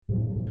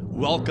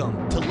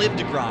Welcome to Live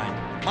to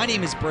Grind. My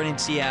name is Brennan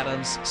T.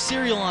 Adams,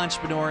 serial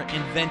entrepreneur,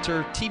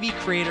 inventor, TV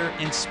creator,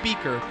 and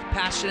speaker,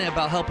 passionate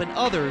about helping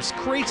others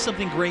create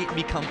something great and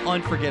become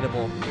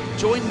unforgettable.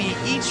 Join me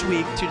each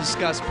week to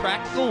discuss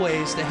practical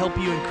ways to help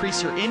you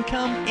increase your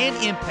income and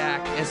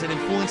impact as an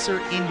influencer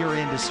in your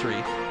industry.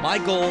 My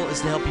goal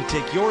is to help you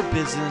take your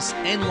business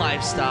and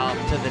lifestyle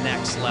to the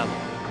next level.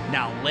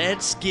 Now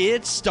let's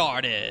get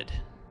started.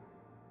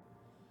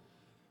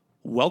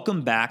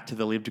 Welcome back to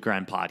the Live to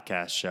Grind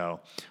podcast show.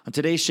 On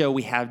today's show,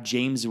 we have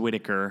James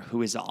Whittaker,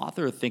 who is the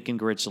author of Think and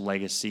Grow Rich: The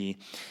Legacy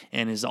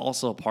and is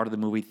also a part of the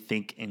movie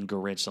Think and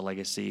Grow Rich: The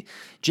Legacy.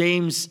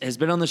 James has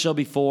been on the show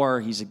before.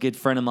 He's a good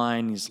friend of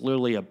mine. He's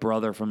literally a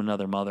brother from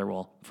another mother,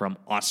 from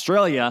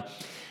Australia.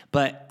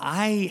 But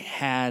I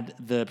had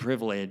the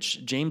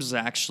privilege, James was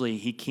actually,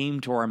 he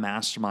came to our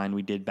mastermind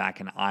we did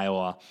back in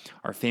Iowa,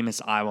 our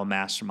famous Iowa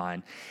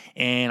mastermind.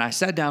 And I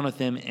sat down with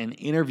him and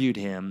interviewed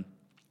him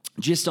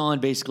just on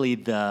basically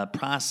the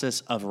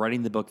process of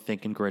writing the book,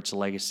 Think and Grow Rich: The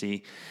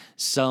Legacy,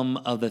 some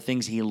of the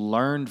things he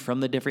learned from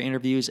the different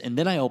interviews, and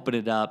then I opened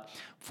it up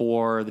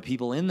for the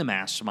people in the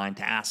mastermind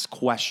to ask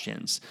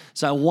questions.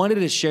 So I wanted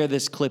to share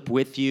this clip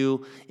with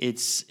you.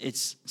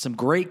 It's some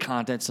great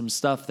content, some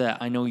stuff that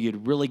I know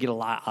you'd really get a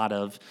lot out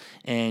of,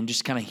 and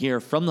just kind of hear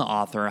from the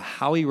author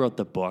how he wrote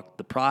the book,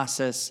 the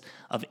process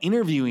of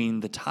interviewing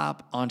the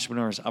top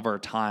entrepreneurs of our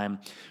time,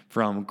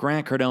 from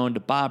Grant Cardone to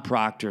Bob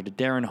Proctor to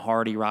Darren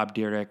Hardy, Rob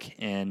Dyrdek,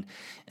 and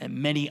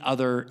many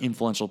other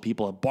influential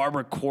people,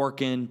 Barbara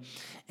Corcoran,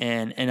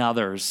 and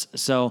others.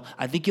 So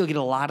I think you'll get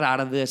a lot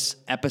out of this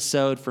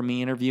episode from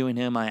me interviewing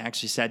him. I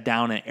actually sat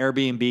down at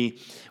Airbnb.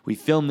 We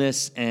filmed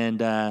this,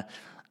 and I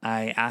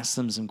asked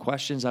him some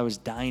questions I was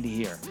dying to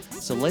hear.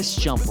 So let's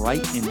jump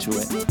right into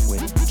it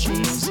with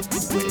James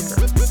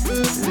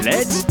Whittaker.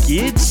 Let's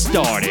get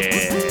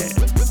started.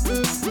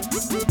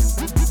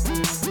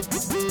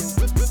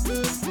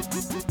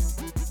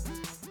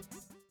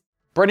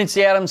 Brennan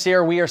T. Adams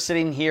here. We are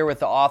sitting here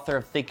with the author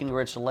of Think and Grow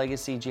Rich: The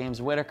Legacy,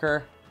 James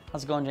Whittaker.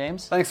 How's it going,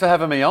 James? Thanks for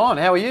having me on.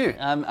 How are you?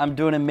 I'm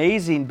doing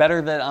amazing.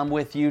 Better that I'm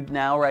with you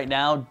right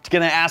now.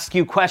 Going to ask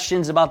you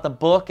questions about the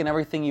book and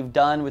everything you've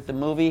done with the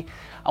movie.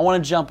 I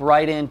want to jump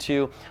right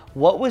into,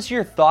 what was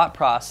your thought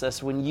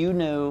process when you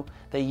knew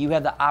that you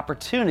had the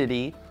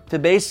opportunity to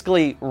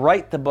basically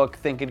write the book,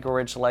 Think and Grow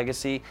Rich: The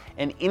Legacy,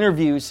 and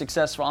interview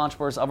successful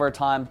entrepreneurs of our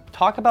time?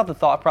 Talk about the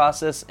thought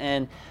process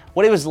and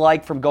what it was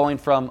like from going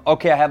from,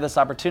 okay, I have this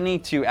opportunity,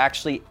 to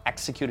actually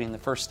executing the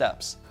first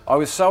steps. I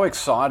was so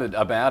excited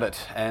about it,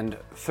 and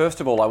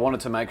first of all, I wanted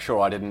to make sure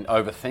I didn't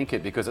overthink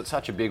it because it's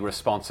such a big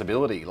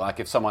responsibility. Like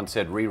if someone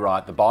said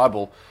rewrite the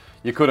Bible,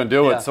 you couldn't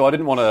do it. So I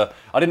didn't want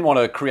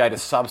to create a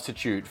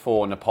substitute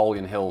for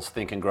Napoleon Hill's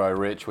Think and Grow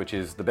Rich, which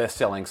is the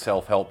best-selling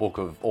self-help book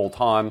of all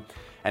time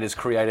and has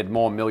created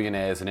more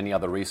millionaires than any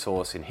other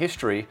resource in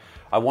history.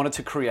 I wanted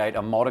to create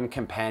a modern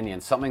companion,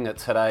 something that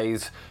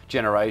today's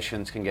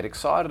generations can get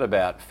excited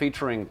about,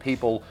 featuring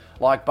people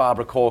like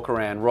Barbara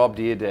Corcoran, Rob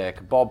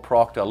Dyrdek, Bob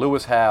Proctor,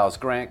 Lewis Howes,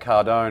 Grant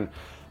Cardone,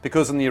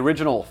 because in the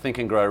original Think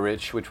and Grow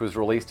Rich, which was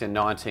released in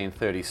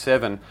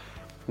 1937,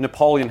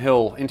 Napoleon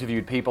Hill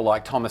interviewed people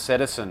like Thomas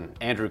Edison,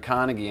 Andrew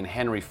Carnegie, and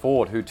Henry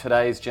Ford, who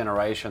today's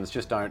generations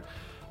just don't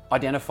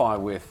identify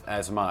with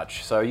as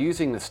much. So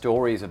using the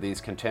stories of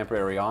these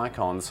contemporary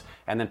icons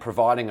and then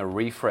providing a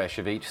refresh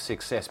of each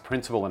success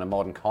principle in a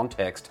modern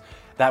context,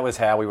 that was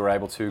how we were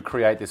able to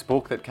create this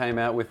book that came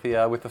out with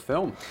the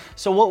film.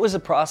 So what was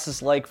the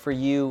process like for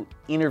you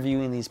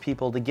interviewing these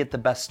people to get the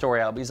best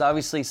story out? Because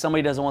obviously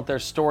somebody doesn't want their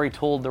story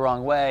told the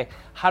wrong way.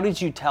 How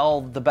did you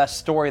tell the best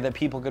story that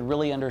people could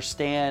really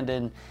understand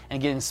and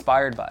get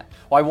inspired by?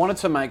 Well, I wanted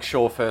to make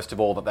sure, first of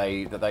all,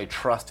 that they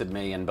trusted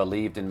me and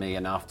believed in me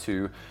enough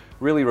to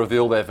really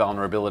reveal their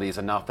vulnerabilities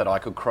enough that I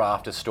could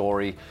craft a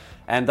story.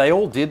 And they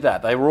all did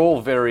that. They were all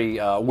very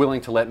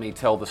willing to let me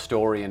tell the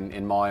story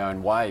in my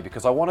own way,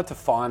 because I wanted to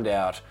find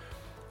out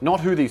not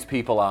who these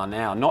people are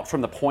now, not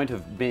from the point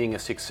of being a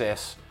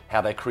success,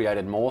 how they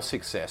created more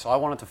success. I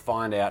wanted to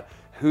find out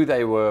who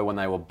they were when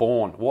they were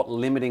born. What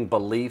limiting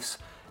beliefs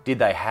did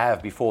they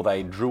have before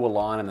they drew a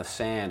line in the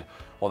sand,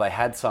 or they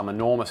had some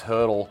enormous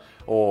hurdle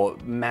or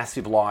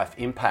massive life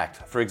impact.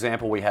 For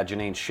example, we had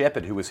Janine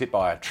Shepherd, who was hit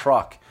by a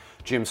truck,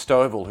 Jim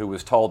Stovall, who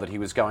was told that he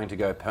was going to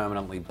go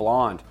permanently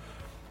blind.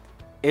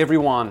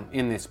 Everyone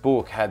in this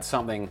book had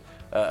something,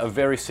 a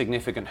very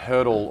significant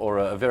hurdle or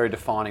a very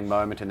defining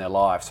moment in their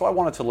life. So I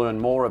wanted to learn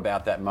more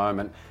about that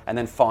moment and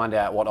then find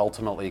out what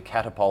ultimately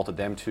catapulted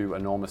them to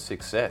enormous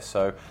success.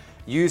 So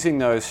using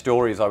those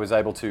stories, I was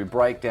able to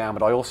break down,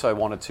 but I also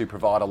wanted to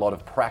provide a lot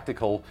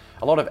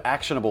of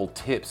actionable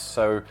tips,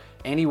 so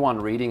anyone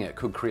reading it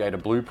could create a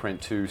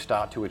blueprint to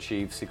start to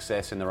achieve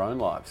success in their own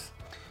lives.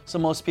 So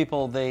most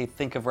people, they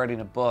think of writing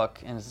a book,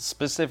 and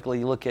specifically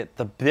you look at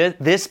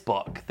this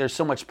book, there's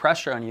so much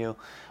pressure on you.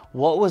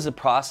 What was the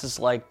process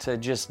like to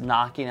just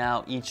knocking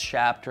out each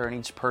chapter and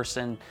each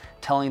person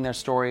telling their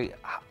story?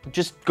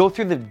 Just go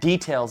through the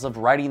details of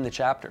writing the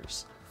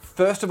chapters.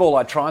 First of all,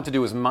 I tried to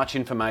do as much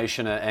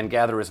information and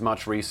gather as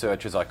much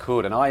research as I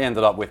could, and I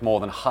ended up with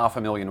more than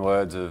 500,000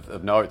 words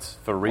of notes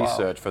for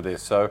research for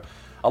this. So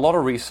a lot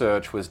of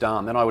research was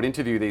done. Then I would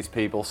interview these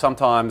people.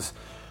 Sometimes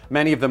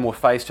many of them were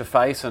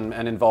face-to-face and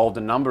involved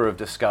a number of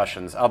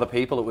discussions. Other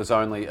people, it was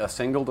only a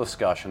single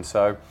discussion.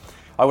 So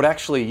I would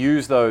actually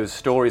use those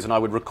stories and I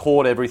would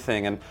record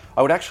everything, and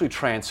I would actually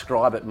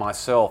transcribe it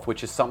myself,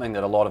 which is something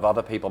that a lot of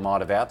other people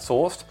might have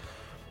outsourced.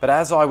 But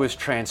as I was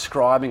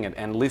transcribing it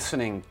and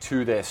listening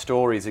to their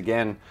stories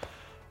again,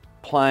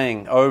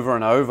 playing over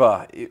and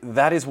over,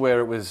 that is where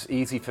it was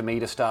easy for me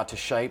to start to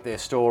shape their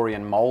story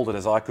and mold it,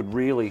 as I could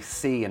really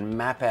see and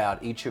map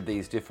out each of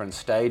these different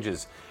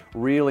stages,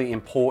 really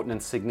important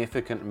and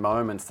significant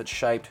moments that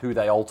shaped who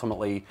they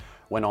ultimately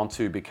went on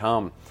to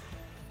become.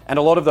 And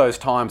a lot of those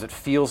times it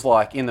feels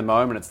like in the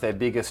moment it's their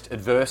biggest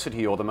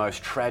adversity or the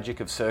most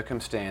tragic of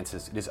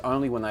circumstances. It is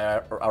only when they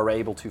are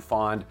able to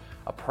find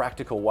a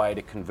practical way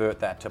to convert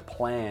that to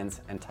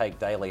plans and take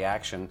daily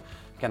action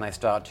can they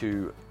start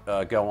to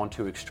go on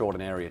to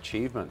extraordinary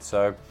achievement.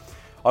 So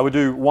I would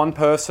do one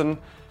person,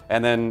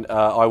 and then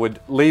I would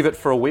leave it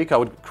for a week. I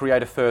would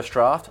create a first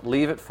draft,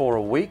 leave it for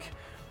a week,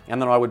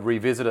 and then I would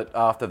revisit it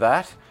after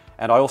that.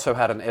 And I also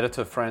had an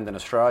editor friend in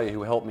Australia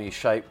who helped me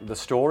shape the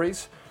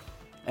stories.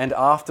 And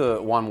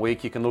after 1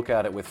 week, you can look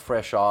at it with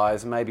fresh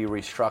eyes, maybe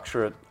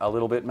restructure it a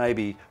little bit,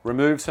 maybe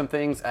remove some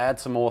things, add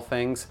some more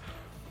things.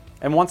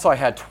 And once I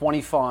had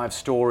 25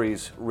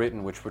 stories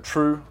written, which were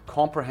true,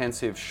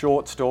 comprehensive,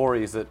 short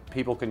stories that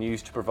people can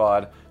use to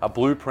provide a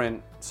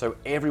blueprint so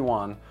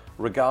everyone,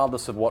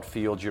 regardless of what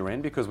field you're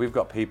in, because we've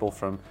got people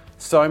from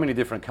so many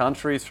different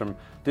countries, from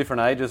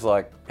different ages,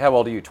 like, how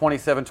old are you,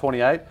 27,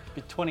 28?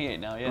 You're 28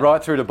 now, yeah.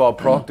 Right through to Bob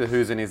Proctor,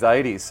 who's in his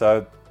 80s.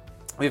 So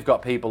we've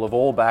got people of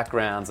all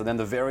backgrounds. And then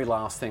the very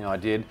last thing I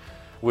did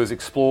was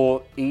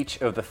explore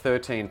each of the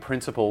 13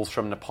 principles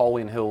from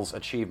Napoleon Hill's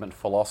achievement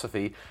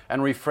philosophy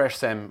and refresh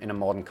them in a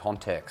modern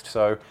context.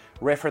 So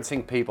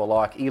referencing people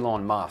like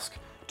Elon Musk,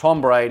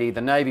 Tom Brady,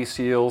 the Navy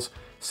SEALs,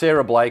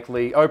 Sarah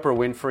Blakely, Oprah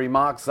Winfrey,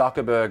 Mark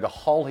Zuckerberg, a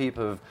whole heap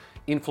of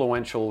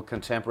influential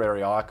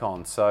contemporary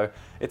icons. So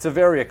it's a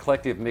very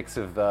eclectic mix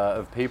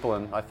of people,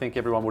 and I think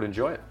everyone would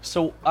enjoy it.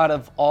 So out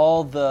of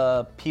all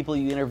the people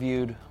you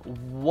interviewed,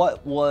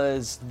 what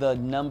was the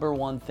number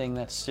one thing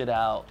that stood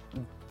out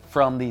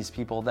from these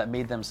people that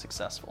made them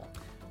successful?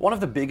 One of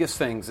the biggest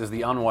things is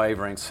the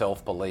unwavering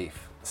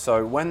self-belief.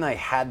 So when they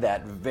had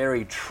that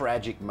very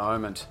tragic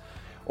moment,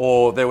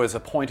 or there was a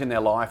point in their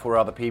life where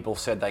other people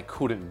said they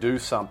couldn't do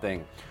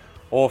something,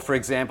 or for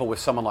example with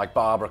someone like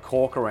Barbara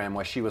Corcoran,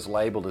 where she was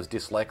labelled as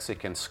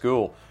dyslexic in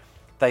school,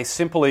 they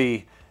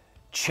simply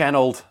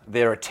channeled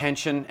their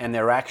attention and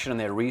their action and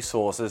their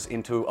resources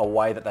into a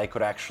way that they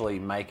could actually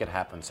make it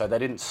happen. So they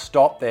didn't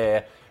stop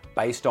there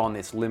based on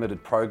this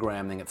limited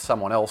programming that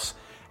someone else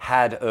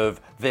had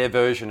of their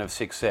version of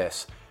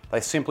success.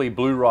 They simply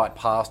blew right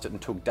past it and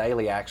took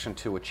daily action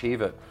to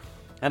achieve it.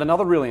 And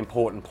another really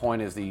important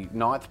point is the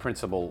 9th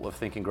principle of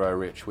Think and Grow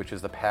Rich, which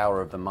is the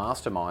power of the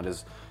mastermind,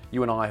 as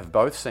you and I have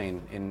both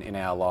seen in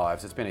our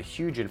lives. It's been a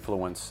huge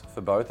influence for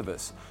both of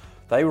us.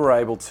 They were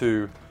able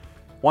to,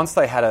 once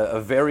they had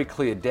a very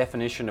clear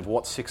definition of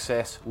what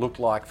success looked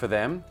like for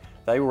them,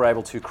 they were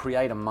able to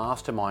create a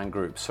mastermind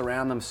group,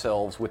 surround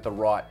themselves with the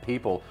right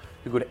people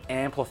who could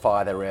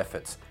amplify their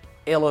efforts,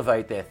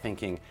 elevate their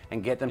thinking,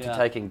 and get them to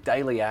taking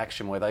daily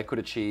action where they could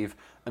achieve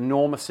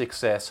enormous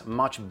success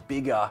much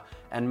bigger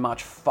and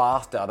much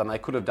faster than they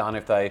could have done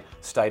if they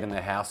stayed in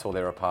their house or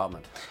their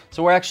apartment.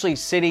 So we're actually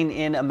sitting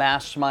in a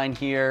mastermind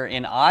here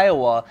in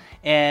Iowa,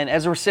 and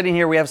as we're sitting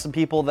here, we have some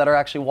people that are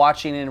actually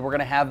watching, and we're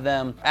gonna have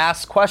them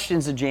ask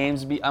questions to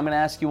James. I'm gonna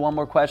ask you one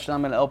more question,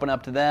 I'm gonna open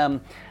up to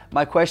them.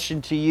 My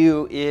question to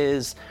you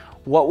is,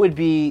 what would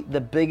be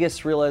the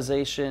biggest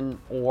realization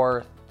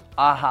or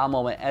aha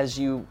moment as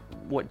you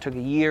took a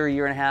year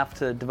and a half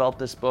to develop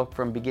this book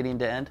from beginning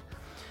to end?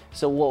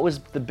 So what was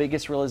the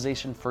biggest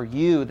realization for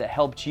you that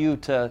helped you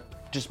to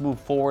just move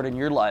forward in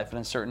your life in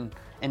a certain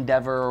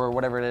endeavor or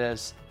whatever it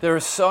is? There are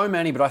so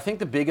many, but I think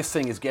the biggest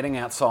thing is getting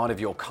outside of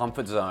your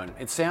comfort zone.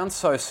 It sounds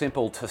so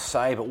simple to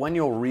say, but when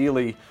you're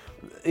really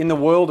in the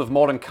world of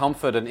modern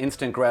comfort and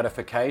instant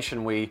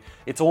gratification,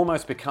 it's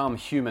almost become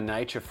human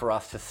nature for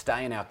us to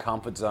stay in our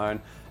comfort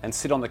zone and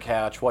sit on the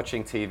couch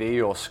watching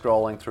TV or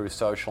scrolling through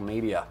social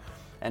media.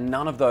 And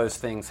none of those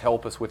things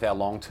help us with our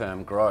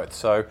long-term growth.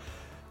 So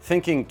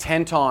thinking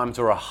 10 times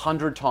or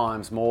 100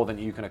 times more than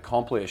you can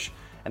accomplish,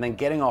 and then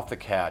getting off the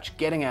couch,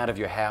 getting out of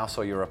your house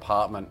or your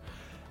apartment,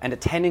 and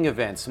attending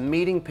events,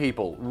 meeting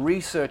people,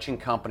 researching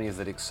companies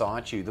that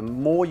excite you. The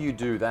more you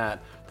do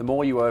that, the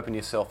more you open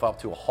yourself up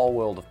to a whole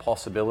world of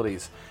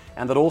possibilities.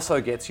 And that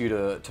also gets you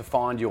to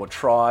find your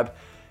tribe.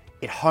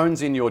 It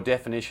hones in your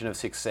definition of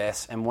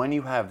success, and when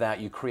you have that,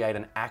 you create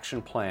an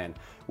action plan,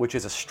 which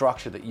is a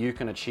structure that you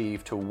can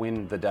achieve to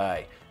win the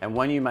day. And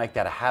when you make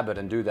that a habit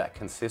and do that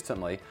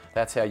consistently,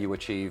 that's how you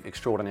achieve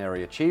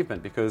extraordinary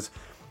achievement, because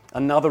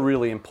Another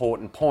really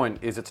important point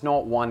is it's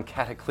not one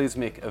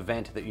cataclysmic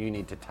event that you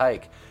need to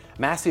take.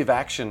 Massive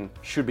action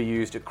should be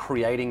used at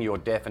creating your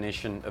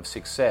definition of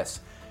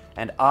success.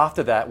 And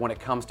after that, when it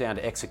comes down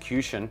to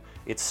execution,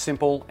 it's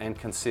simple and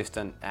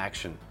consistent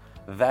action.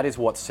 That is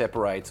what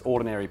separates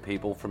ordinary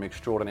people from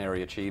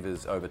extraordinary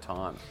achievers over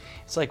time.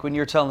 It's like when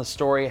you're telling the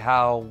story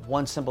how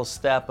one simple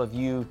step of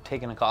you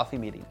taking a coffee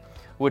meeting,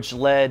 which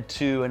led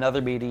to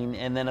another meeting,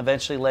 and then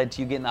eventually led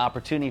to you getting the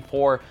opportunity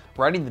for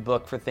writing the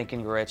book for Think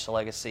and Grow Rich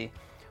Legacy,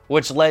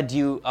 which led to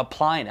you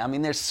applying. I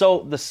mean, there's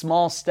the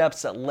small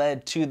steps that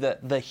led to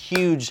the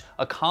huge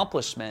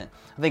accomplishment.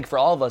 I think for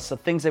all of us, the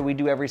things that we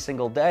do every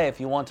single day, if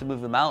you want to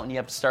move the mountain, you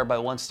have to start by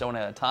one stone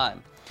at a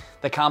time.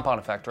 The compound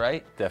effect,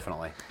 right?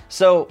 Definitely.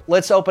 So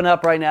let's open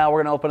up right now.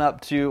 We're gonna open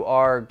up to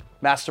our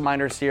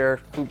masterminders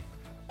here.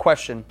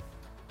 Question.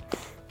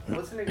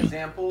 What's an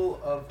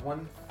example of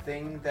one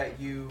thing that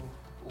you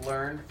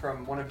learned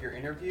from one of your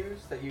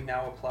interviews that you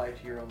now apply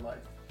to your own life?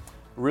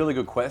 Really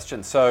good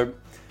question. So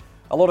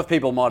a lot of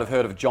people might have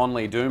heard of John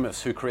Lee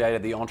Dumas, who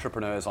created the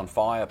Entrepreneurs on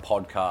Fire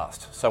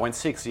podcast. So in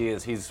 6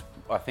 years, he's,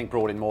 I think,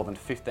 brought in more than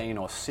 $15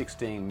 or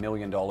 $16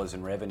 million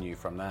in revenue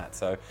from that.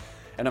 So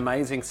an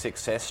amazing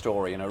success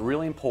story, and a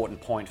really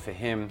important point for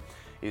him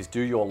is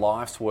do your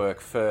life's work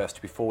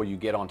first before you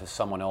get onto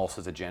someone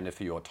else's agenda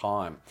for your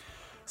time.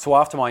 So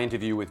after my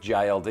interview with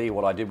JLD,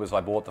 what I did was I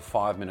bought the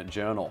 5-minute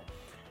journal.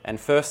 And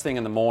first thing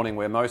in the morning,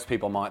 where most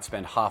people might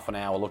spend half an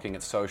hour looking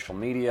at social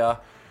media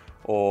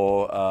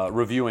or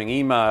reviewing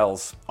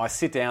emails, I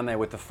sit down there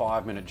with the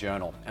 5-minute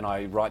journal and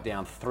I write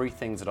down 3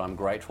 things that I'm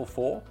grateful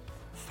for,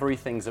 3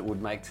 things that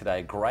would make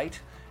today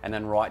great, and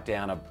then write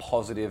down a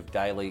positive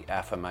daily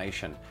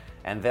affirmation.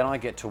 And then I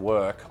get to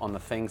work on the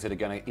things that are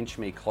going to inch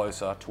me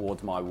closer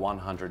towards my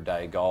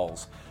 100-day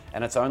goals.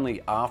 And it's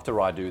only after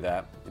I do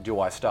that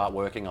do I start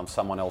working on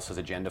someone else's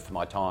agenda for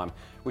my time,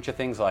 which are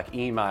things like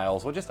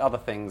emails or just other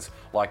things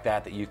like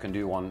that that you can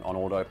do on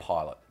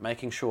autopilot.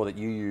 Making sure that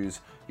you use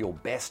your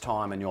best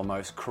time and your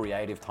most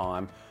creative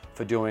time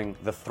for doing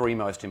the 3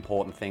 most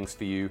important things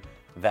for you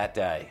that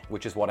day,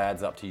 which is what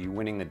adds up to you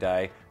winning the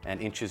day and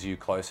inches you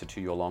closer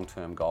to your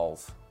long-term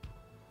goals.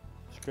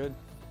 It's good.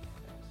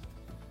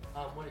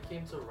 When it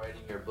came to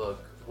writing your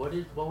book, what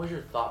was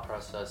your thought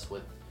process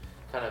with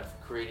kind of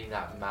creating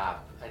that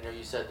map? I know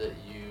you said that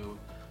you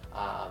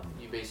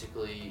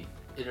basically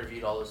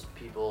interviewed all those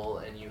people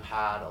and you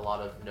had a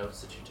lot of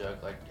notes that you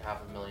took, like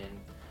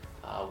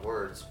 500,000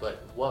 words,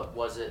 but what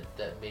was it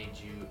that made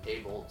you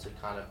able to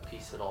kind of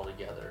piece it all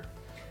together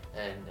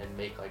and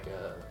make like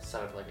a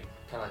set of like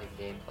a kind of like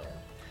a game plan?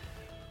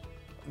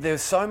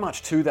 There's so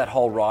much to that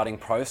whole writing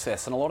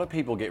process, and a lot of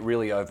people get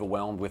really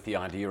overwhelmed with the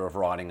idea of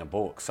writing a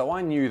book. So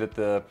I knew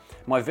that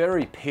my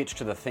very pitch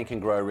to the Think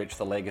and Grow Rich,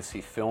 the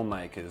Legacy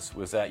filmmakers,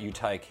 was that you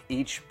take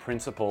each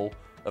principle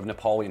of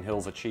Napoleon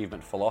Hill's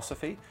achievement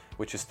philosophy,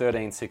 which is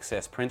 13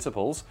 success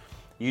principles,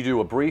 you do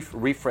a brief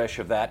refresh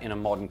of that in a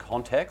modern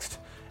context,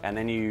 and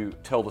then you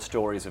tell the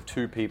stories of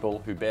 2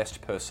 people who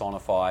best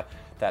personify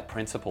that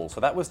principle.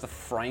 So that was the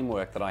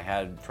framework that I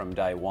had from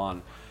day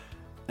one.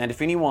 And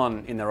if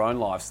anyone in their own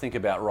lives think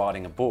about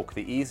writing a book,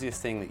 the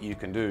easiest thing that you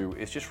can do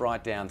is just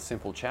write down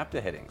simple chapter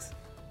headings.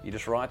 You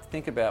just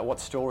think about what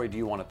story do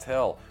you want to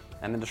tell,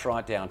 and then just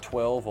write down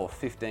 12 or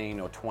 15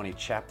 or 20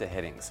 chapter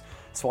headings.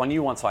 So I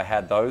knew once I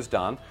had those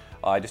done,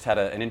 I just had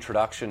an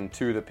introduction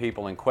to the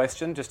people in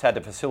question, just had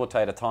to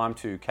facilitate a time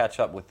to catch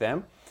up with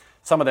them.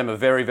 Some of them are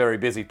very, very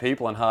busy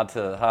people and hard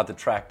to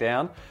track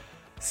down.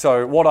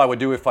 So what I would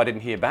do if I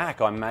didn't hear back,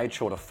 I made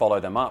sure to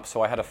follow them up.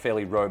 So I had a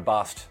fairly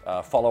robust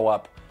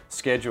follow-up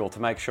schedule to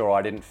make sure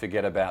I didn't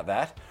forget about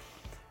that.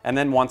 And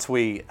then once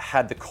we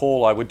had the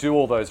call, I would do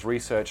all those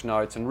research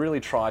notes and really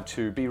try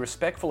to be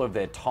respectful of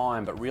their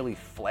time, but really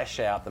flesh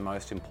out the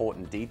most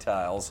important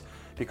details,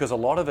 because a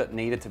lot of it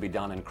needed to be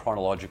done in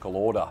chronological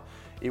order.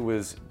 It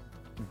was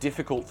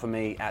difficult for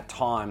me at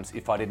times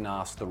if I didn't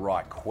ask the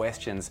right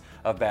questions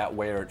about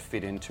where it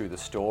fit into the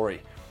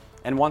story.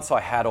 And once I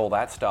had all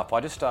that stuff,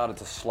 I just started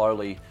to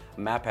slowly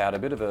map out a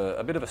bit of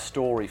a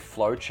story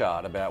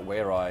flowchart about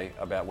where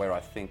I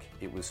think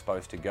it was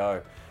supposed to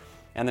go.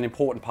 And an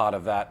important part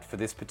of that for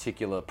this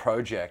particular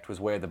project was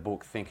where the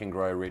book Think and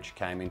Grow Rich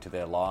came into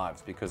their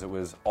lives, because it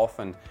was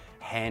often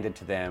handed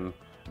to them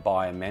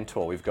by a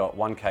mentor. We've got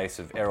one case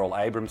of Errol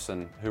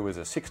Abramson, who was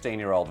a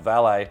 16-year-old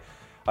valet,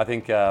 I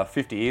think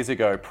 50 years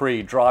ago,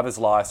 pre-driver's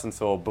license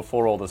or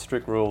before all the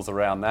strict rules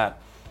around that.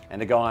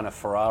 And a guy in a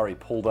Ferrari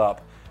pulled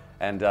up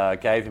and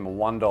gave him a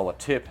 $1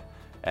 tip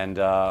and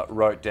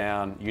wrote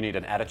down, "You need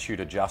an attitude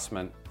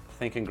adjustment,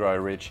 Think and Grow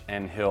Rich,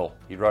 N. Hill."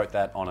 He wrote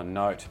that on a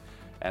note,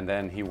 and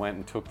then he went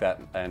and took that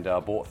and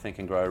bought Think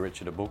and Grow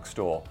Rich at a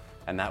bookstore,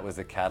 and that was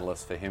the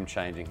catalyst for him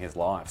changing his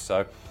life.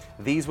 So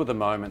these were the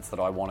moments that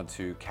I wanted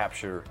to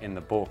capture in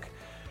the book.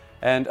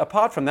 And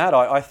apart from that,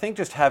 I think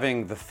just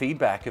having the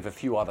feedback of a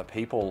few other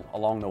people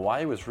along the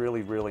way was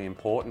really, really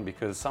important,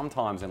 because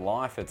sometimes in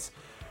life it's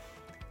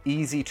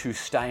easy to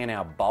stay in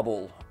our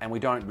bubble and we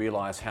don't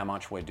realize how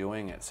much we're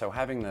doing it. So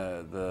having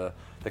the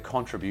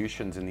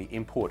contributions and the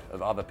input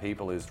of other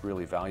people is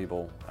really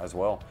valuable as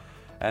well.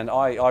 And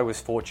I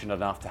was fortunate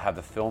enough to have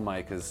the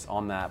filmmakers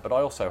on that, but I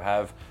also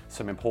have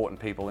some important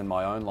people in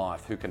my own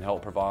life who can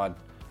help provide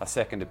a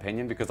second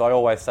opinion, because I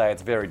always say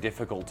it's very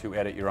difficult to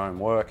edit your own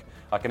work.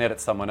 I can edit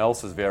someone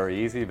else's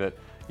very easy, but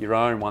your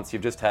own, once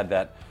you've just had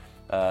that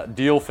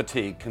deal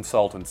fatigue,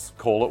 consultants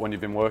call it, when you've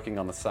been working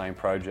on the same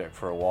project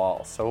for a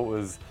while. So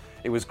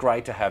it was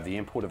great to have the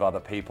input of other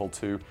people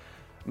to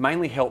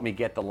mainly help me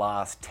get the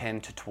last 10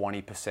 to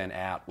 20%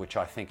 out, which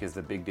I think is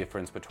the big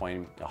difference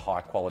between a high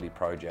quality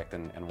project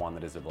and one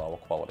that is of lower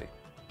quality.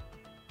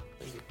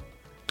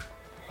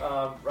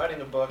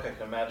 Writing a book, I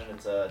can imagine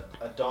it's a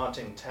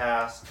daunting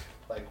task.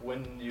 Like,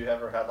 when you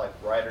ever had like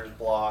writer's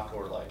block,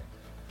 or like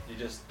you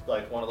just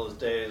like one of those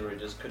days where you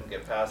just couldn't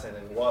get past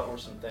anything, what were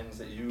some things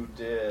that you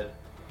did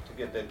to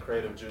get the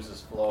creative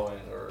juices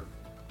flowing, or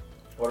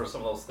what are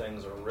some of those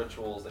things or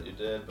rituals that you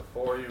did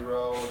before you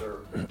wrote,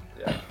 or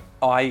yeah?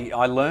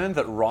 I learned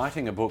that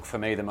writing a book, for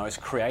me, the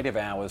most creative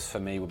hours for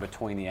me were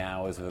between the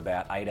hours of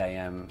about 8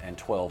 a.m. and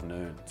 12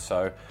 noon.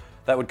 So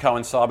that would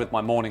coincide with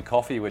my morning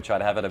coffee, which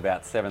I'd have at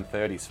about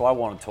 7:30. So I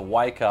wanted to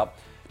wake up,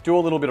 do a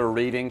little bit of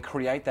reading,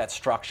 create that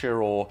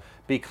structure, or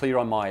be clear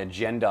on my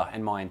agenda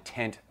and my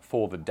intent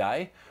for the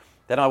day.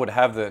 Then I would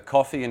have the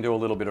coffee and do a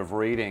little bit of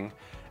reading.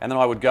 And then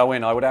I would go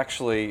in. I would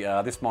actually,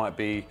 this might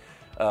be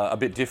a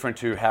bit different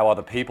to how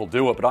other people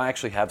do it, but I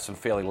actually have some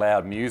fairly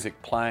loud music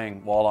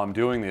playing while I'm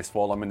doing this,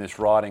 while I'm in this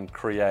writing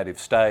creative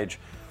stage.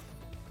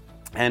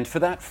 And for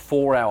that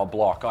 4-hour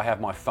block, I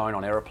have my phone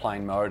on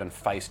airplane mode and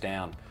face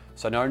down.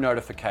 So no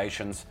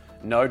notifications,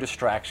 no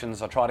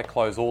distractions. I try to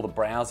close all the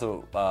browser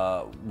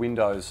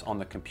windows on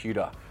the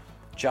computer.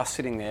 Just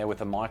sitting there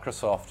with a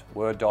Microsoft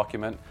Word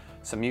document,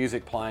 some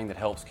music playing that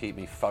helps keep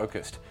me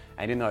focused.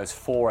 And in those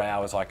 4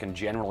 hours, I can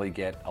generally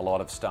get a lot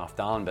of stuff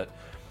done. But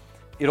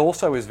it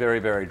also is very,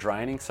 very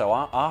draining. So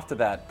after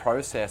that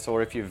process,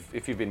 or if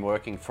you've been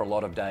working for a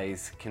lot of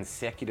days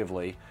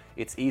consecutively,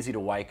 it's easy to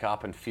wake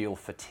up and feel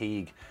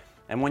fatigue.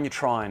 And when you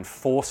try and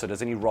force it,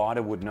 as any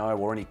writer would know,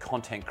 or any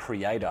content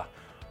creator,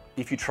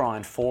 if you try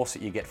and force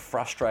it, you get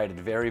frustrated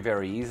very,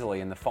 very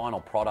easily, and the final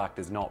product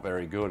is not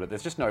very good.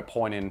 There's just no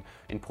point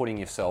in putting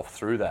yourself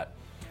through that.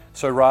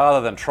 So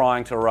rather than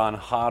trying to run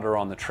harder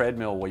on the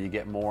treadmill where you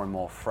get more and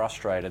more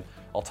frustrated,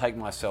 I'll take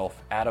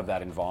myself out of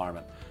that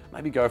environment.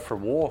 Maybe go for a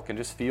walk and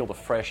just feel the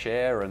fresh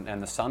air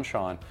and the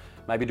sunshine.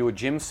 Maybe do a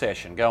gym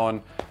session.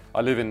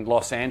 I live in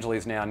Los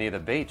Angeles now, near the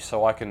beach,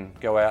 so I can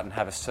go out and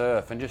have a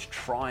surf and just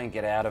try and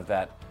get out of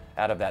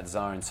that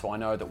zone. So I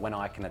know that when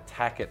I can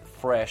attack it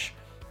fresh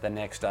the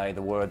next day,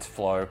 the words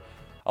flow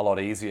a lot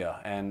easier.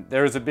 And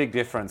there is a big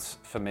difference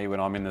for me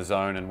when I'm in the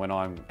zone and when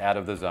I'm out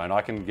of the zone.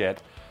 I can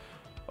get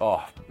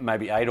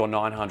maybe 800 or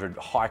 900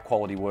 high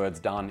quality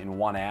words done in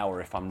 1 hour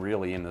if I'm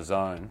really in the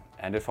zone.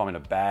 And if I'm in a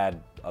bad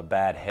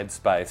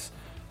headspace,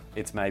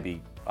 it's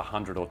maybe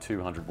 100 or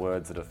 200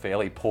 words that are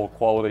fairly poor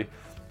quality.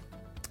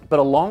 But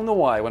along the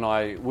way, when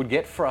I would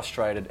get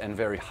frustrated and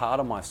very hard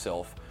on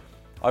myself,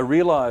 I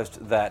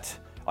realized that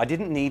I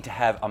didn't need to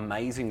have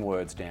amazing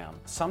words down.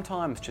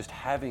 Sometimes just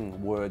having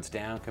words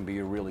down can be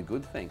a really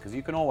good thing, because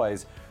you can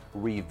always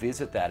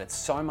revisit that. It's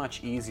so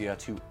much easier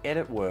to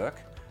edit work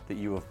that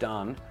you have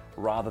done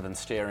rather than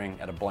staring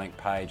at a blank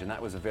page. And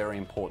that was a very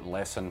important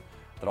lesson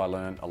that I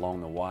learned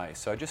along the way.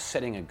 So just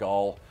setting a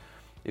goal,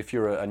 if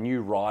you're a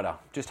new writer,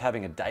 just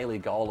having a daily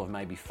goal of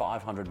maybe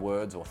 500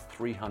 words or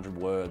 300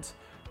 words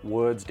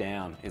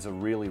down is a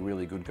really,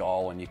 really good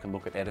goal, and you can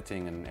look at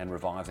editing and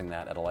revising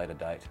that at a later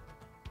date.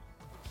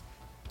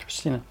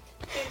 Christina.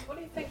 James, what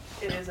do you think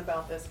it is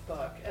about this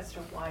book as to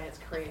why it's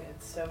created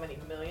so many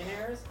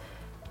millionaires?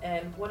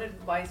 And what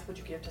advice would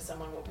you give to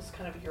someone? What was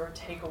kind of your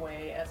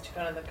takeaway as to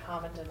kind of the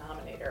common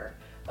denominator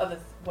of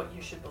what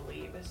you should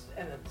believe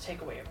and the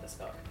takeaway of this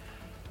book?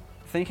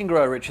 Think and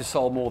Grow Rich has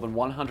sold more than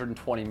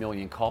 120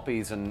 million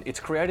copies, and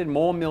it's created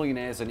more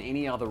millionaires than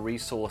any other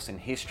resource in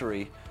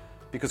history,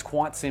 because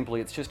quite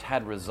simply, it's just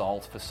had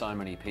results for so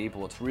many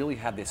people. It's really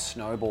had this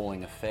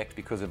snowballing effect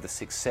because of the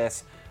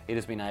success it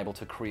has been able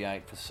to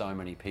create for so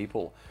many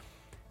people.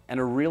 And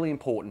a really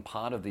important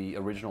part of the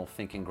original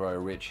Think and Grow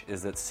Rich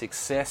is that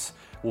success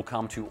will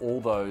come to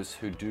all those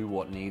who do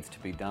what needs to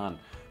be done.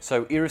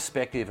 So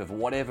irrespective of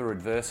whatever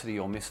adversity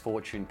or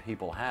misfortune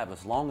people have,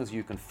 as long as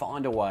you can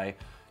find a way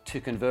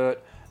to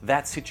convert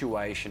that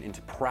situation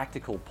into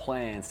practical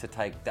plans to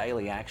take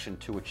daily action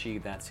to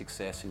achieve that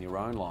success in your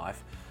own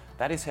life,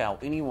 that is how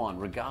anyone,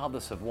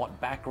 regardless of what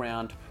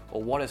background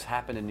or what has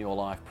happened in your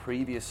life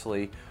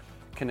previously,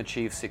 can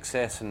achieve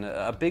success. And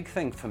a big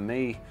thing for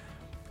me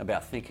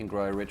about Think and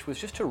Grow Rich was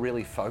just to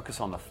really focus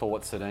on the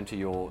thoughts that enter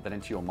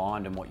your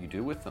mind and what you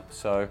do with them.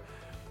 So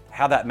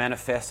how that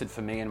manifested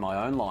for me in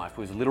my own life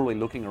was literally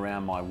looking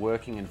around my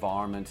working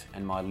environment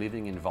and my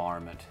living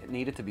environment. It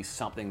needed to be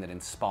something that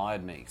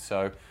inspired me.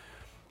 So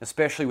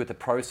especially with the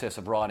process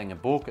of writing a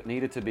book, I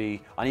needed to be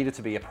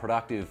a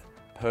productive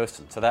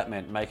person. So that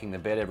meant making the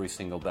bed every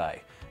single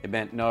day. It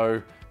meant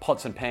no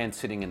pots and pans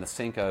sitting in the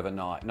sink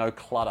overnight, no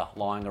clutter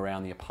lying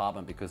around the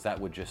apartment, because that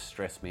would just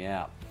stress me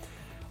out.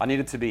 I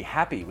needed to be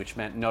happy, which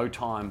meant no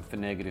time for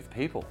negative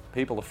people.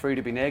 People are free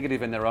to be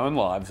negative in their own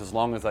lives as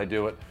long as they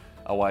do it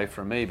away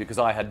from me, because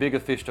I had bigger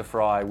fish to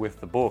fry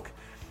with the book.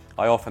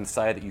 I often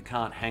say that you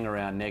can't hang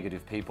around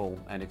negative people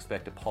and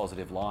expect a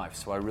positive life,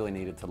 so I really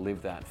needed to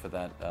live that for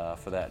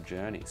that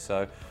journey.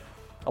 So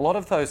a lot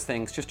of those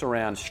things just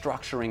around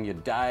structuring your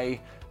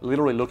day,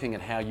 literally looking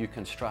at how you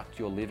construct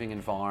your living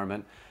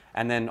environment.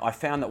 And then I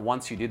found that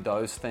once you did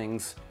those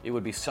things, it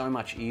would be so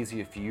much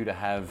easier for you to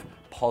have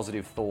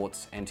positive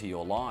thoughts enter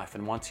your life.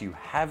 And once you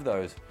have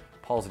those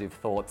positive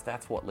thoughts,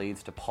 that's what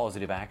leads to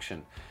positive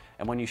action.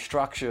 And when you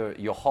structure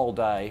your whole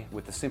day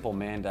with the simple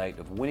mandate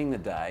of winning the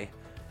day,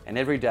 and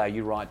every day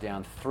you write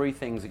down 3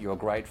 things that you're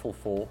grateful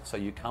for, so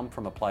you come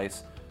from a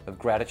place of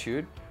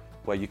gratitude,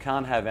 where you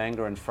can't have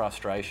anger and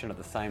frustration at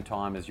the same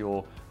time as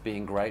you're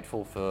being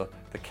grateful for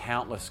the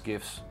countless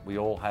gifts we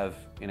all have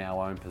in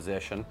our own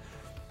possession.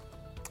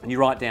 And you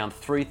write down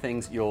 3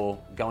 things you're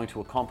going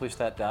to accomplish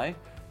that day,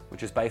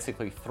 which is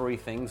basically 3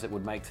 things that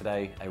would make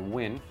today a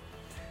win.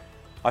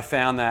 I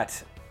found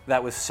that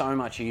was so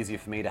much easier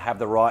for me to have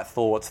the right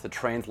thoughts that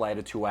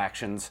translated to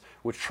actions,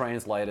 which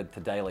translated to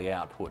daily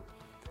output.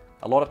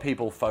 A lot of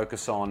people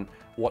focus on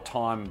what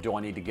time do I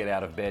need to get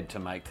out of bed to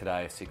make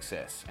today a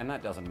success, and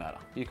that doesn't matter.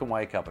 You can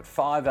wake up at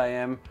 5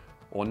 a.m.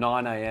 or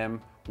 9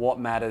 a.m. What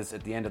matters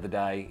at the end of the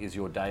day is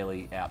your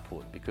daily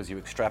output, because you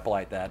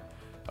extrapolate that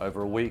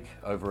over a week,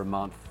 over a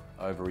month,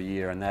 over a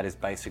year, and that is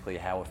basically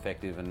how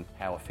effective and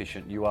how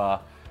efficient you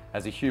are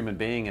as a human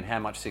being and how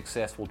much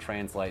success will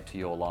translate to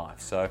your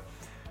life. So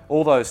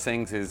all those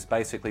things is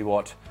basically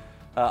what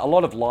a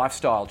lot of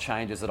lifestyle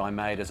changes that I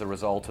made as a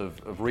result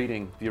of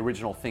reading the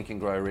original Think and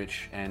Grow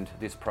Rich and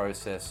this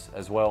process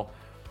as well.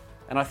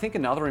 And I think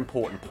another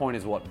important point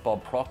is what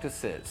Bob Proctor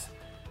says,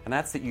 and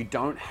that's that you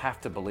don't have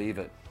to believe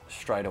it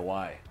straight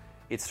away.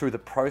 It's through the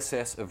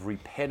process of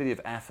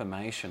repetitive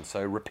affirmation.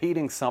 So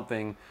repeating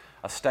something,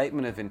 a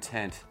statement of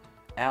intent,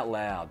 out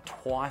loud,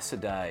 twice a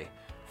day,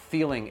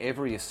 feeling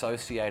every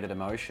associated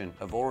emotion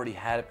of already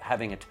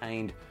having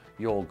attained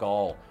your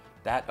goal.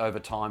 That over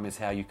time is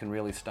how you can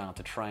really start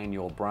to train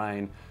your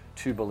brain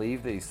to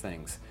believe these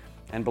things.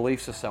 And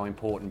beliefs are so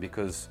important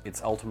because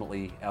it's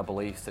ultimately our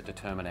beliefs that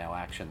determine our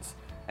actions.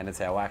 And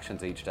it's our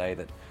actions each day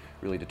that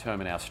really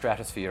determine our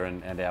stratosphere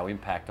and our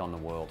impact on the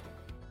world.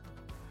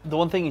 The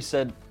one thing you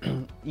said,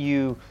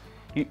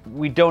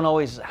 we don't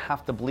always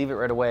have to believe it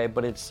right away,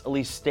 but it's at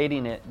least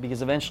stating it,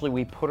 because eventually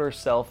we put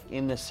ourselves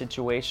in this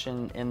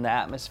situation, in the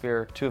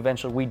atmosphere, to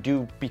eventually we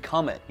do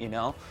become it, you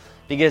know?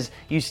 Because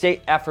you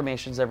state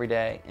affirmations every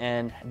day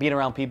and being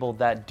around people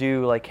that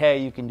do, like,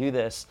 hey, you can do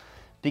this,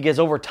 because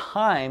over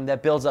time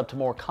that builds up to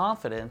more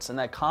confidence, and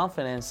that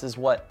confidence is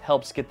what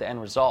helps get the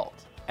end result.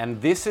 And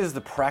this is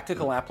the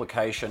practical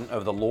application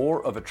of the law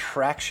of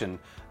attraction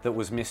that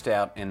was missed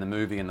out in the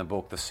movie and the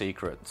book, The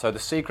Secret. So The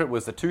Secret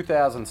was the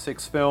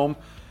 2006 film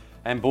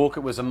and book. It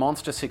was a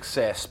monster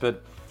success,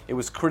 but it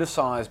was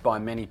criticized by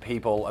many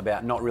people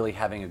about not really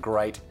having a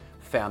great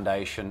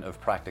foundation of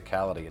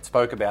practicality. It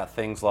spoke about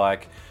things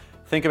like,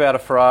 think about a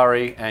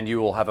Ferrari and you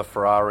will have a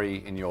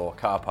Ferrari in your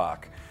car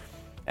park.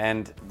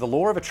 And the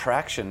law of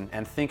attraction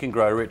and Think and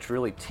Grow Rich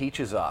really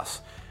teaches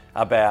us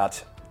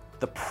about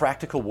the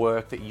practical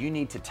work that you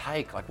need to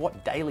take. Like,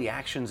 what daily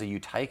actions are you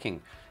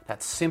taking?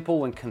 That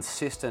simple and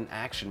consistent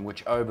action,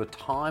 which over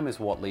time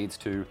is what leads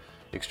to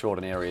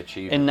extraordinary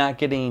achievement. And not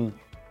getting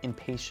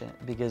impatient,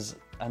 because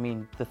I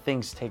mean, the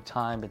things take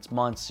time. It's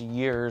months,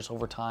 years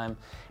over time.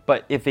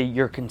 But if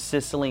you're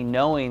consistently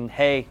knowing,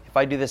 hey, if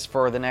I do this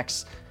for the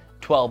next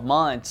 12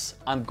 months,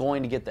 I'm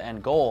going to get the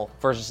end goal,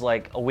 versus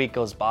like a week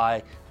goes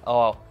by,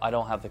 oh, I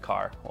don't have the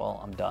car. Well,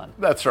 I'm done.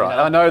 That's right. You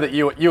know? I know that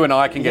you and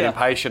I can get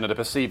impatient at a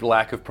perceived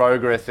lack of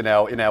progress in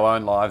our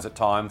own lives at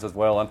times as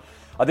well. And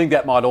I think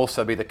that might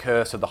also be the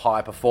curse of the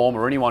high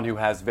performer. Anyone who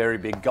has very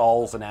big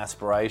goals and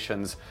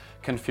aspirations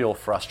can feel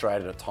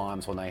frustrated at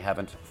times when they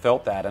haven't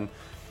felt that,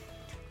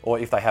 or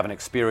if they haven't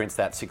experienced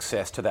that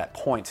success to that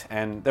point.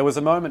 And there was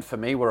a moment for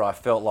me where I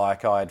felt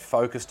like I had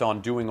focused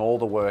on doing all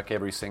the work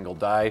every single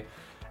day,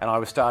 and I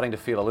was starting to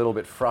feel a little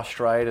bit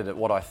frustrated at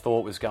what I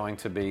thought was going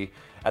to be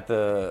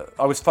I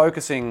was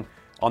focusing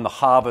on the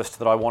harvest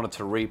that I wanted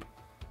to reap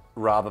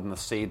rather than the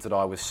seeds that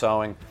I was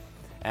sowing.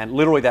 And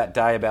literally that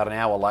day, about an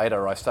hour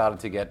later, I started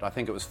to get, I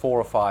think it was 4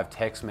 or 5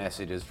 text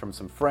messages from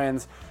some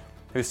friends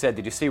who said,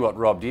 did you see what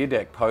Rob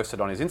Dyrdek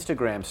posted on his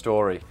Instagram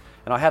story?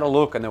 And I had a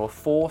look, and there were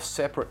 4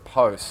 separate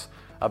posts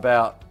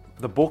about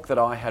the book that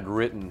I had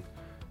written,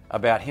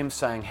 about him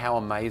saying how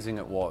amazing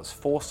it was.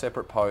 4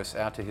 separate posts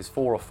out to his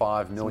 4 or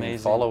 5 million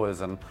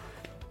followers. And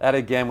that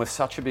again was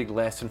such a big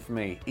lesson for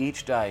me.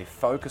 Each day,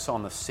 focus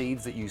on the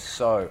seeds that you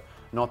sow,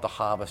 not the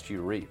harvest you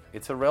reap.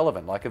 It's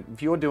irrelevant. Like,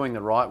 if you're doing the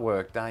right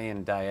work day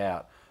in, day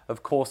out,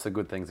 of course the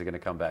good things are going to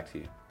come back to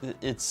you.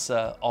 It's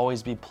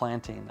always be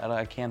planting.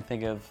 I can't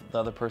think of the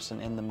other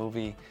person in the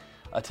movie,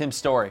 Tim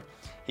Story.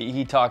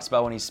 He talks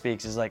about when he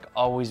speaks, he's like,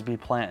 always be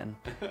planting.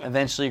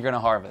 Eventually you're going to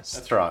harvest.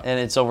 That's right. And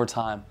it's over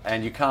time.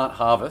 And you can't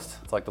harvest.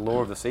 It's like the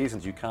law of the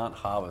seasons. You can't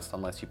harvest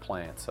unless you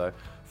plant. So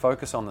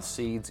focus on the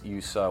seeds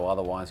you sow,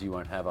 otherwise you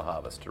won't have a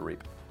harvest to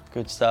reap.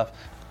 Good stuff.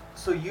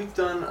 So you've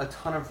done a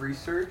ton of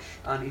research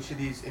on each of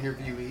these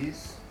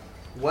interviewees.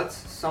 What's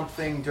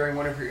something during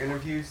one of your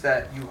interviews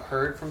that you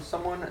heard from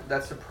someone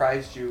that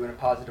surprised you in a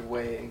positive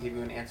way and gave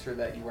you an answer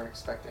that you weren't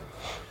expecting?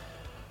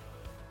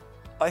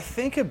 I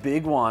think a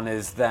big one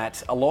is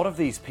that a lot of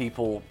these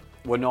people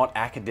were not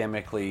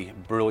academically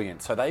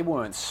brilliant, so they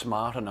weren't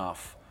smart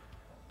enough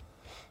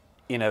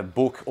in a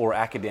book or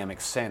academic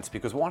sense,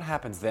 because what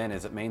happens then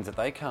is it means that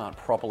they can't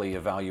properly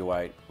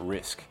evaluate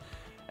risk.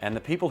 And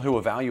the people who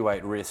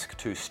evaluate risk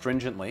too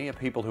stringently are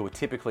people who are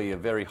typically a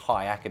very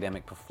high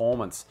academic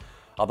performance,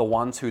 are the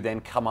ones who then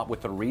come up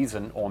with a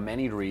reason or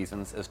many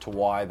reasons as to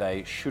why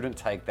they shouldn't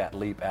take that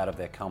leap out of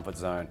their comfort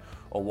zone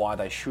or why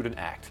they shouldn't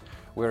act.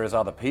 Whereas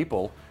other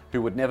people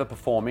who would never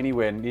perform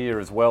anywhere near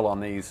as well on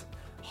these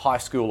high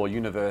school or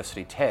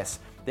university tests,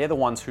 they're the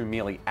ones who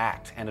merely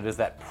act, and it is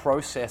that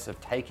process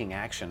of taking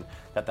action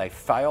that they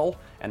fail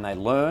and they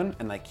learn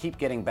and they keep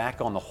getting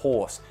back on the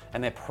horse,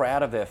 and they're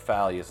proud of their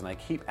failures and they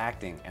keep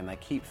acting and they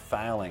keep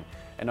failing,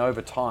 and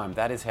over time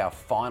that is how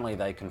finally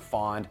they can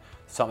find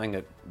something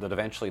that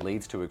eventually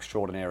leads to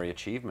extraordinary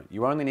achievement.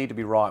 You only need to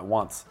be right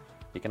once.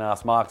 You can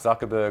ask Mark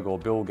Zuckerberg or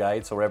Bill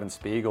Gates or Evan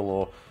Spiegel,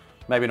 or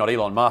maybe not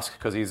Elon Musk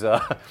because he's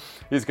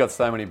got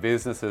so many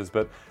businesses,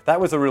 but that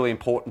was a really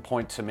important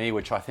point to me,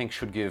 which I think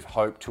should give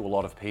hope to a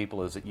lot of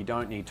people, is that you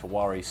don't need to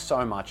worry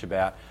so much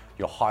about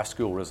your high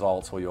school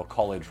results or your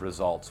college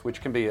results,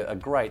 which can be a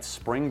great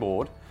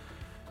springboard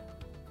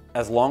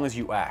as long as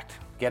you act.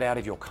 Get out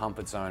of your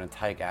comfort zone and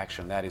take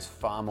action. That is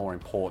far more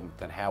important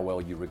than how well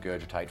you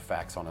regurgitate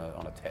facts on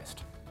a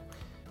test.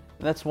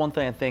 That's one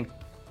thing I think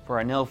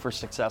for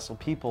successful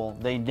people,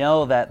 they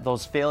know that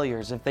those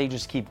failures, if they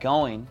just keep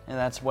going, and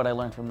that's what I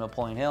learned from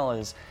Napoleon Hill,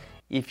 is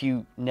if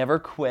you never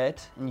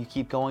quit and you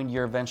keep going,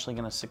 you're eventually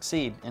going to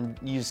succeed, and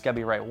you just got to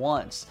be right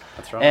once.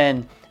 That's right.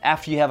 And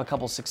after you have a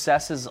couple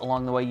successes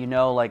along the way, you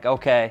know, like,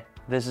 okay,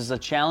 this is a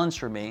challenge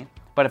for me,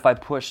 but if I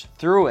push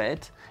through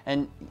it,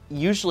 and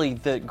usually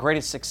the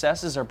greatest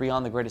successes are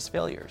beyond the greatest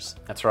failures.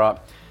 That's right.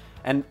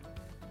 And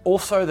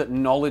also that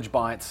knowledge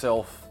by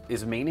itself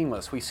is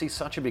meaningless. We see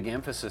such a big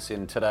emphasis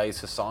in today's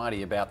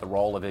society about the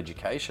role of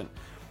education.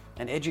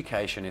 And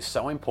education is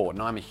so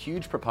important. I'm a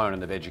huge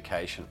proponent of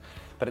education,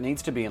 but it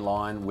needs to be in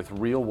line with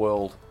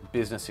real-world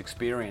business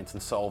experience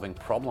and solving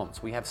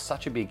problems. We have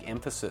such a big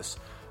emphasis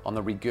on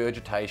the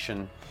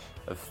regurgitation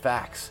of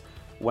facts,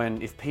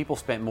 when if people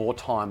spent more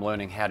time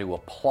learning how to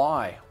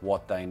apply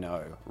what they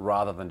know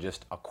rather than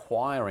just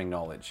acquiring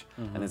knowledge.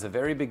 And there's a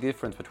very big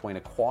difference between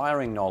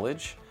acquiring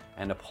knowledge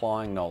and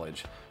applying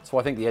knowledge. So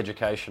I think the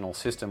educational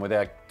system,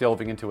 without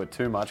delving into it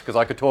too much, because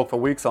I could talk for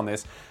weeks on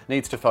this,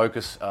 needs to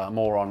focus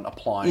more on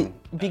applying.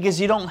 Because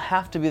you don't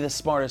have to be the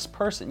smartest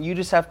person. You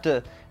just have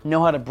to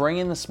know how to bring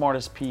in the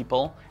smartest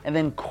people and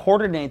then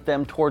coordinate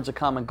them towards a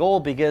common goal,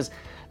 because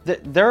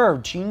there are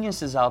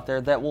geniuses out there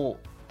that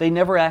they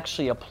never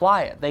actually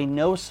apply it. They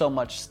know so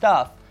much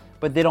stuff,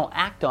 but they don't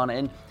act on it.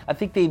 And I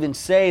think they even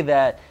say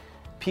that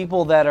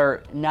people that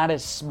are not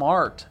as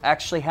smart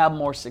actually have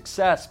more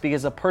success,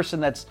 because a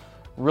person that's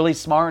really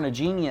smart and a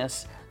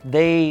genius,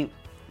 they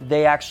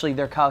actually,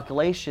 their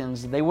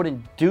calculations, they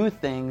wouldn't do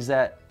things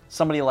that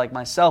somebody like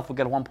myself who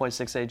got a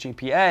 1.68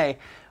 GPA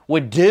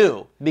would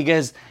do,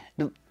 because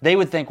they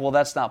would think, well,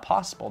 that's not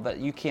possible, that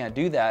you can't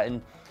do that,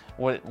 and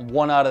what,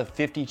 1 out of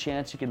 50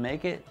 chance you can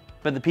make it.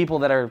 But the people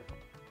that are,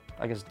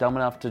 I guess, dumb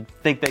enough to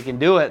think they can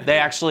do it, they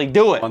actually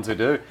do it. Ones who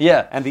do.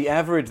 Yeah. And the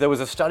average, there was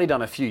a study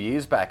done a few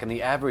years back, and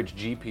the average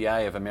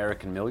GPA of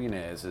American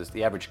millionaires is,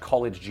 the average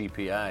college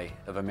GPA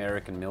of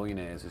American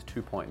millionaires is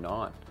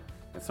 2.9.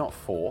 It's not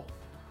 4,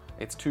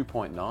 it's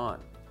 2.9.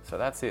 So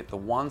that's it. The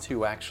ones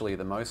who actually are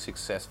the most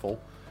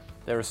successful,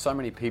 there are so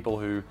many people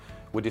who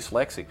were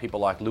dyslexic, people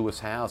like Lewis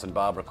Howes and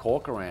Barbara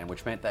Corcoran,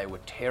 which meant they were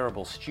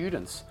terrible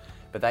students,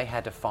 but they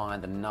had to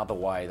find another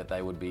way that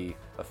they would be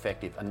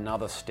effective,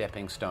 another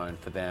stepping stone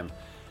for them.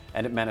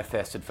 And it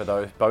manifested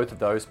for both of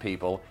those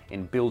people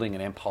in building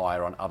an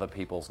empire on other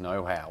people's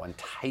know-how and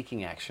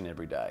taking action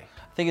every day.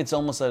 I think it's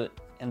almost an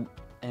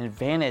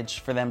advantage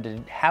for them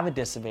to have a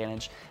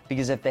disadvantage,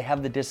 because if they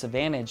have the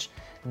disadvantage,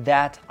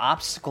 that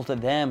obstacle to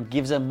them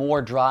gives them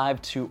more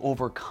drive to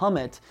overcome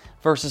it,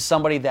 versus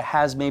somebody that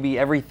has maybe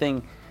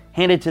everything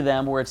handed to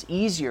them where it's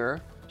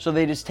easier, so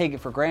they just take it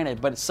for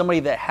granted. But it's somebody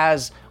that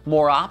has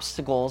more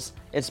obstacles,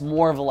 it's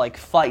more of a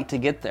fight to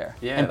get there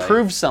and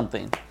prove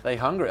something. They're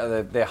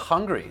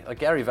hungry. Like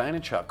Gary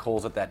Vaynerchuk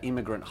calls it that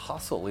immigrant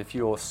hustle. If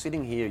you're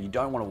sitting here, you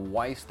don't want to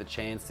waste the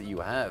chance that you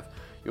have.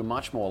 You're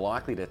much more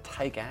likely to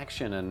take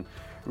action, and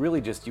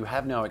really just, you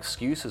have no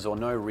excuses or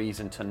no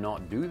reason to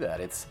not do that.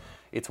 It's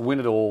win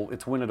at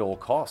all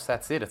costs.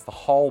 That's it. It's the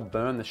whole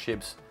burn the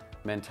ships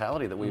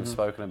mentality that we've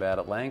spoken about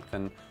at length,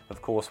 and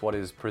of course what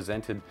is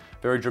presented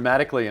very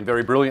dramatically and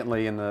very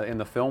brilliantly in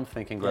the film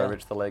Think and Grow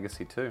Rich: The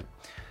Legacy too.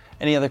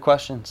 Any other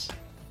questions?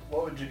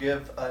 What would you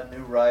give a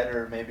new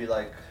writer, maybe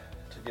to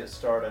get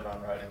started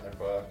on writing their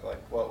book?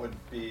 What would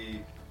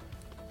be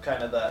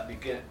kind of that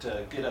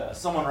to get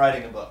someone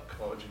writing a book?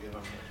 What would you give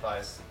them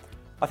advice?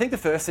 I think the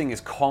first thing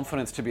is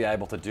confidence to be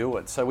able to do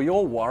it. So we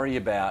all worry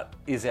about,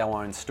 is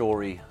our own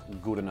story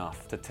good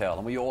enough to tell?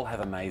 And we all have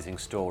amazing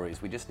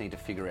stories. We just need to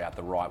figure out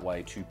the right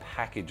way to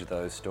package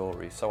those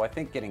stories. So I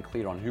think getting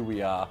clear on who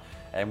we are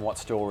and what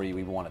story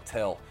we want to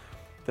tell.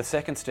 The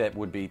second step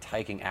would be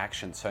taking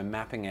action. So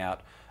mapping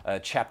out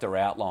chapter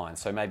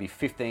outlines. So maybe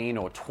 15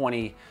 or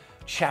 20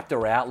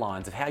 chapter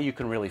outlines of how you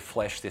can really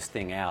flesh this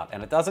thing out.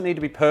 And it doesn't need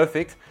to be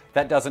perfect.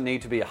 That doesn't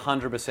need to be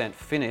 100%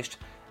 finished.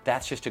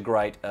 That's just a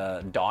great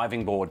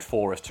diving board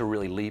for us to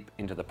really leap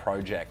into the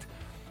project.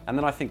 And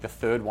then I think the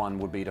third one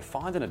would be to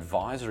find an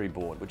advisory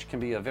board, which can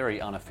be a very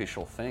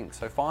unofficial thing.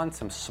 So find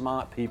some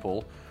smart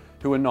people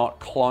who are not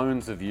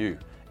clones of you.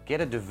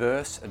 Get a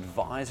diverse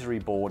advisory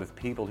board of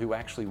people who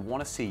actually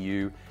want to see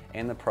you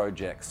and the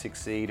project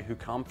succeed, who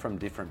come from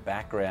different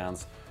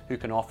backgrounds, who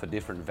can offer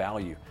different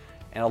value.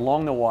 And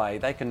along the way,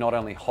 they can not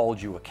only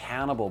hold you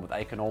accountable, but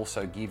they can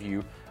also give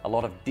you a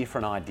lot of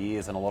different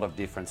ideas and a lot of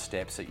different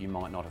steps that you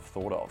might not have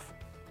thought of.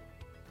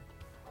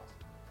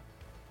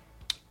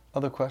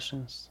 Other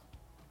questions?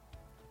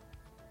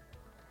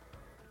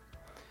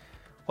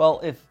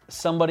 Well, if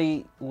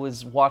somebody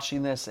was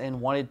watching this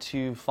and wanted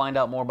to find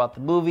out more about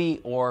the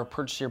movie or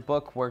purchase your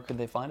book, where could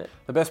they find it?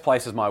 The best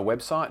place is my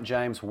website,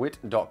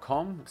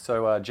 jameswitt.com.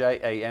 So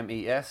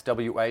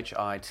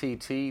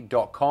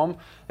JamesWhitt.com.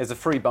 There's a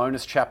free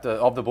bonus chapter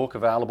of the book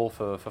available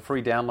for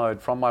free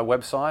download from my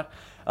website.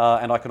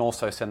 And I can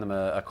also send them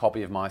a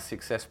copy of my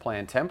success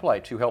plan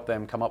template to help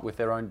them come up with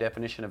their own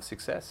definition of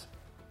success.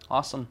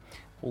 Awesome.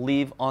 We'll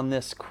leave on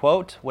this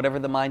quote: whatever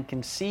the mind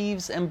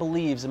conceives and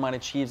believes the mind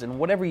achieves, and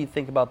whatever you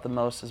think about the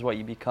most is what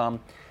you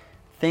become.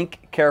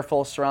 Think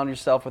careful, surround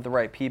yourself with the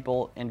right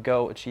people, and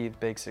go achieve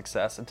big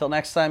success. Until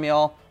next time,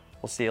 y'all,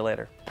 we'll see you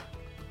later.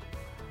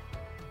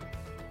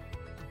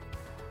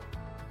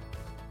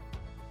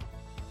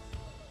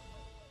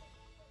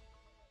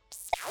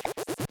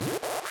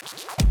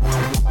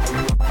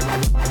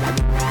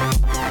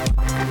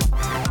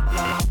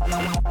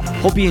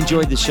 Hope you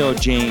enjoyed the show,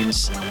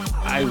 James.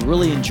 I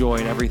really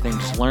enjoyed everything,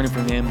 just learning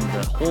from him,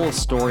 the whole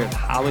story of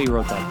how he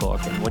wrote that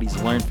book and what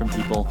he's learned from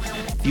people.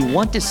 If you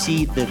want to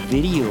see the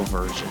video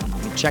version,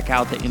 you can check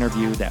out the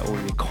interview that we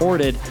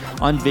recorded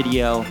on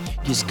video.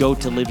 Just go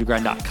to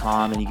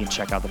livetogrind.com and you can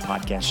check out the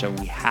podcast show.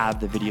 We have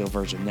the video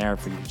version there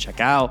for you to check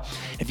out.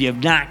 If you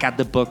have not got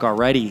the book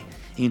already,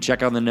 you can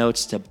check out the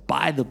notes to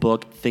buy the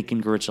book, Think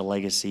and Grow Rich: A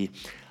Legacy.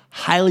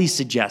 Highly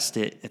suggest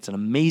it. It's an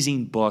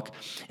amazing book.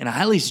 And I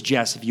highly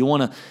suggest, if you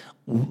want to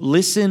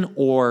listen,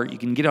 or you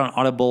can get it on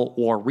Audible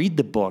or read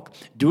the book,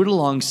 do it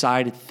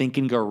alongside Think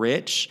and Grow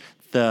Rich,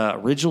 the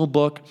original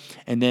book,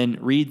 and then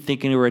read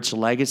Think and Grow Rich: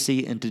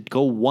 Legacy, and to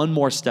go one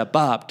more step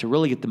up to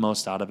really get the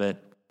most out of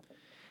it.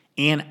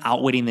 And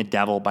Outwitting the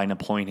Devil by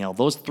Napoleon Hill.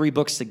 Those three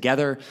books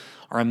together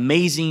are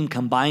amazing.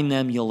 Combine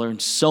them, you'll learn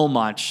so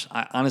much.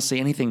 Honestly,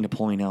 anything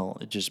Napoleon Hill,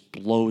 it just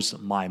blows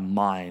my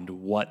mind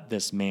what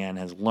this man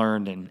has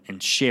learned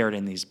and shared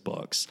in these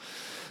books.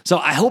 So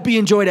I hope you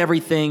enjoyed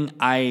everything.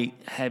 I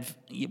have,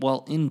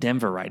 in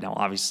Denver right now,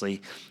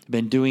 obviously,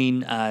 been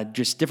doing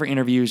just different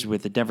interviews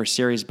with the Denver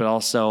series, but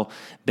also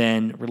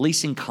been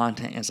releasing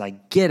content as I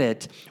get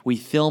it. We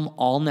film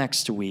all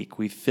next week.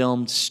 We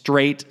filmed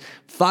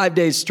 5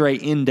 days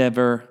straight in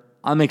Denver.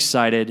 I'm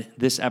excited.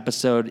 This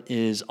episode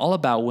is all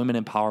about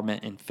women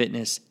empowerment and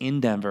fitness in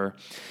Denver.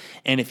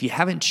 And if you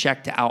haven't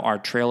checked out our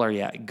trailer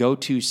yet, go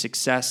to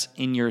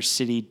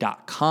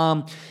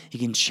successinyourcity.com. You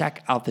can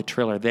check out the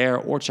trailer there,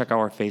 or check out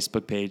our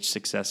Facebook page,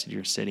 Success in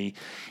Your City,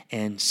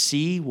 and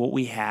see what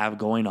we have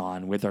going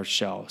on with our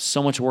show.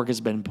 So much work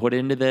has been put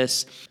into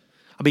this.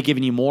 I'll be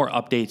giving you more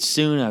updates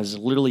soon. I was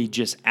literally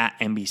just at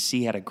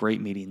NBC, had a great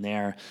meeting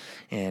there,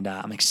 and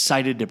I'm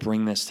excited to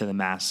bring this to the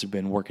masses who've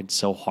been working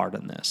so hard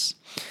on this.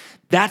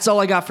 That's all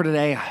I got for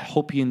today. I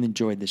hope you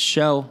enjoyed the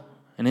show.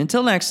 And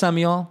until next time,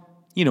 y'all,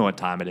 you know what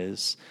time it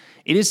is.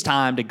 It is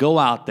time to go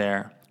out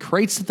there,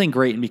 create something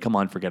great, and become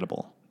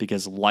unforgettable,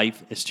 because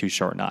life is too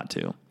short not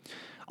to.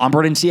 I'm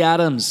Brendan C.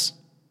 Adams.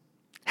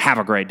 Have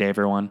a great day,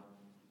 everyone.